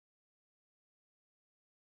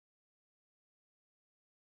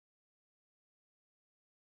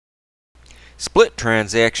Split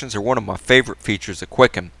transactions are one of my favorite features of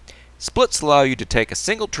Quicken. Splits allow you to take a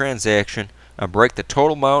single transaction and break the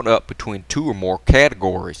total amount up between two or more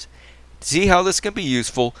categories. To see how this can be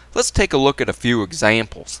useful, let's take a look at a few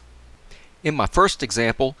examples. In my first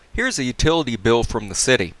example, here's a utility bill from the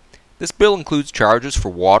city. This bill includes charges for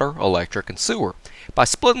water, electric, and sewer. By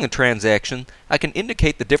splitting the transaction, I can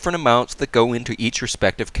indicate the different amounts that go into each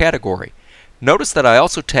respective category. Notice that I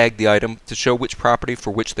also tagged the item to show which property for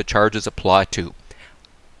which the charges apply to.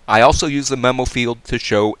 I also use the memo field to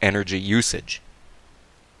show energy usage.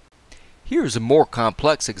 Here's a more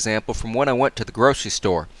complex example from when I went to the grocery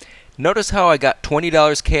store. Notice how I got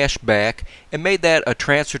 $20 cash back and made that a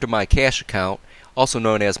transfer to my cash account, also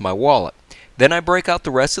known as my wallet. Then I break out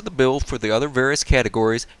the rest of the bill for the other various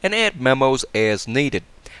categories and add memos as needed.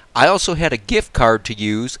 I also had a gift card to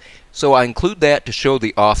use, so I include that to show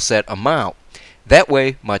the offset amount. That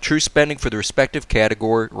way, my true spending for the respective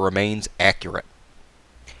category remains accurate.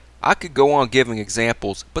 I could go on giving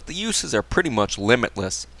examples, but the uses are pretty much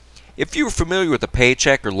limitless. If you are familiar with the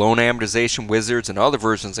paycheck or loan amortization wizards and other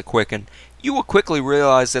versions of Quicken, you will quickly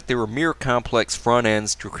realize that they were mere complex front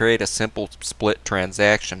ends to create a simple split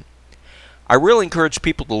transaction. I really encourage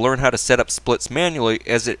people to learn how to set up splits manually,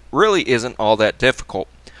 as it really isn't all that difficult.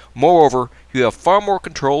 Moreover, you have far more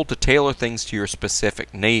control to tailor things to your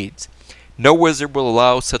specific needs. No wizard will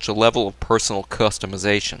allow such a level of personal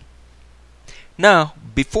customization. Now,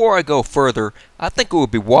 before I go further, I think it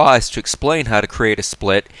would be wise to explain how to create a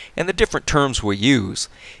split and the different terms we use.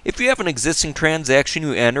 If you have an existing transaction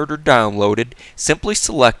you entered or downloaded, simply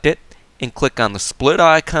select it and click on the split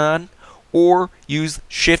icon, or use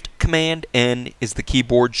Shift-Command-N is the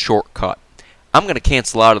keyboard shortcut. I'm going to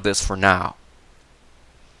cancel out of this for now.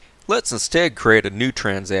 Let's instead create a new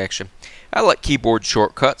transaction. I like keyboard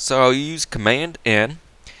shortcuts, so I'll use Command-N.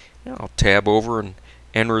 I'll tab over and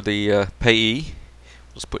enter the payee.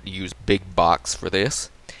 Let's use big box for this.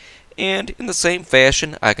 And in the same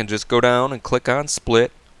fashion, I can just go down and click on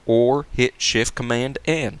split or hit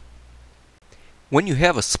Shift-Command-N. When you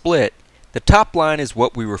have a split, the top line is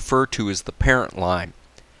what we refer to as the parent line.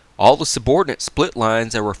 All the subordinate split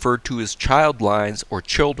lines are referred to as child lines or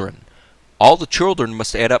children. All the children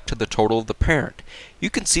must add up to the total of the parent. You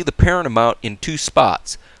can see the parent amount in two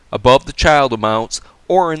spots, above the child amounts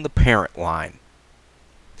or in the parent line.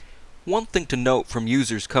 One thing to note from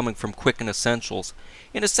users coming from Quicken Essentials: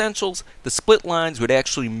 in Essentials, the split lines would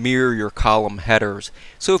actually mirror your column headers.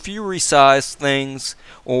 So if you resize things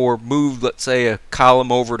or move, let's say, a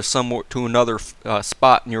column over to another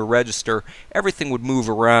spot in your register, everything would move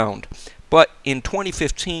around. But in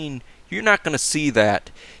 2015, you're not going to see that,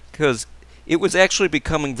 because it was actually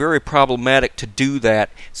becoming very problematic to do that.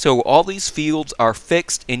 So all these fields are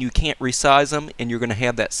fixed and you can't resize them, and you're going to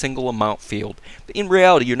have that single amount field. In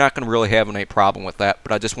reality, you're not going to really have any problem with that,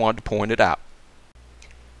 but I just wanted to point it out.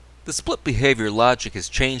 The split behavior logic has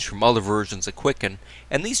changed from other versions of Quicken,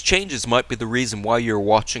 and these changes might be the reason why you're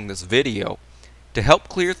watching this video. To help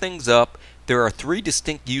clear things up, there are three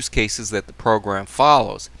distinct use cases that the program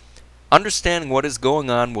follows. Understanding what is going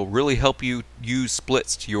on will really help you use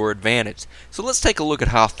splits to your advantage. So let's take a look at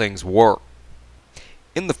how things work.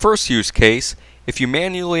 In the first use case, if you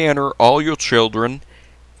manually enter all your children,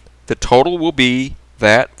 the total will be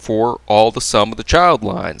that for all the sum of the child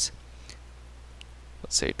lines.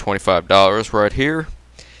 Let's say $25 right here.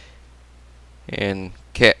 And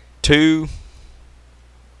cat 2,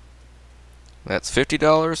 that's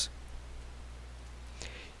 $50.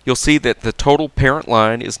 You'll see that the total parent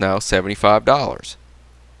line is now $75.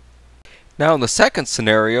 Now in the second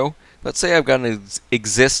scenario, let's say I've got an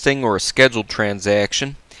existing or a scheduled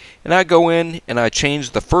transaction, and I go in and I change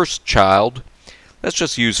the first child. Let's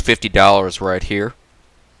just use $50 right here.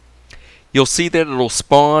 You'll see that it'll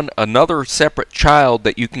spawn another separate child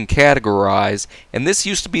that you can categorize, and this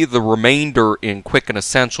used to be the remainder in Quicken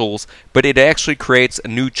Essentials, but it actually creates a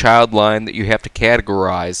new child line that you have to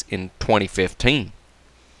categorize in 2015.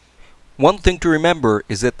 One thing to remember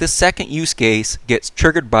is that this second use case gets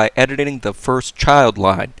triggered by editing the first child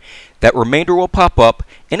line. That remainder will pop up,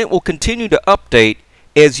 and it will continue to update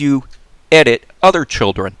as you edit other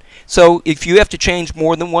children. So if you have to change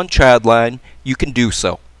more than one child line, you can do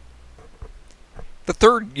so. The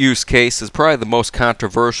third use case is probably the most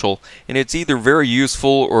controversial, and it's either very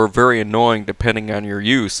useful or very annoying depending on your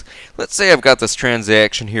use. Let's say I've got this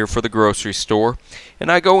transaction here for the grocery store,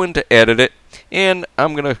 and I go in to edit it, and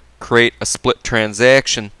I'm going to create a split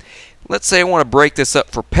transaction. Let's say I want to break this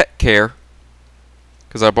up for pet care,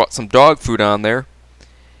 because I bought some dog food on there.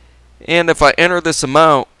 And if I enter this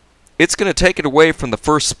amount, it's going to take it away from the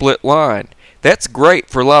first split line. That's great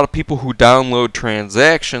for a lot of people who download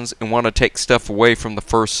transactions and want to take stuff away from the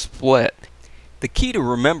first split. The key to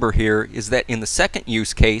remember here is that in the second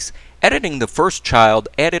use case, editing the first child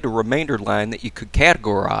added a remainder line that you could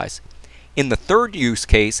categorize. In the third use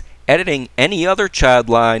case, editing any other child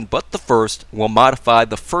line but the first will modify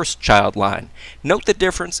the first child line. Note the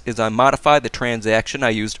difference as I modify the transaction I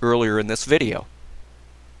used earlier in this video.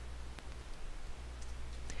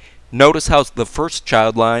 Notice how the first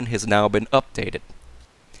child line has now been updated.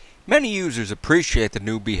 Many users appreciate the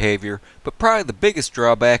new behavior, but probably the biggest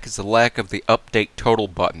drawback is the lack of the Update Total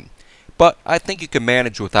button. But I think you can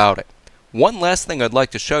manage without it. One last thing I'd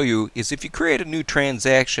like to show you is if you create a new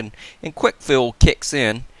transaction and Quick Fill kicks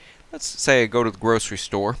in, let's say I go to the grocery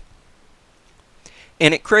store,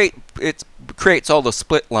 and it creates all the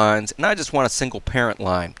split lines, and I just want a single parent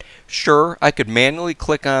line. Sure, I could manually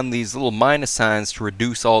click on these little minus signs to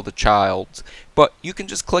reduce all the childs, but you can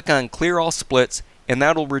just click on Clear All Splits, and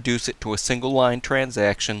that'll reduce it to a single line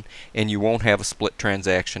transaction, and you won't have a split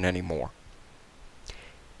transaction anymore.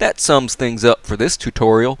 That sums things up for this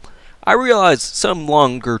tutorial. I realize some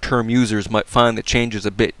longer term users might find the changes a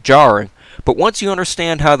bit jarring, but once you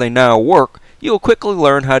understand how they now work, you'll quickly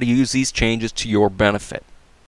learn how to use these changes to your benefit.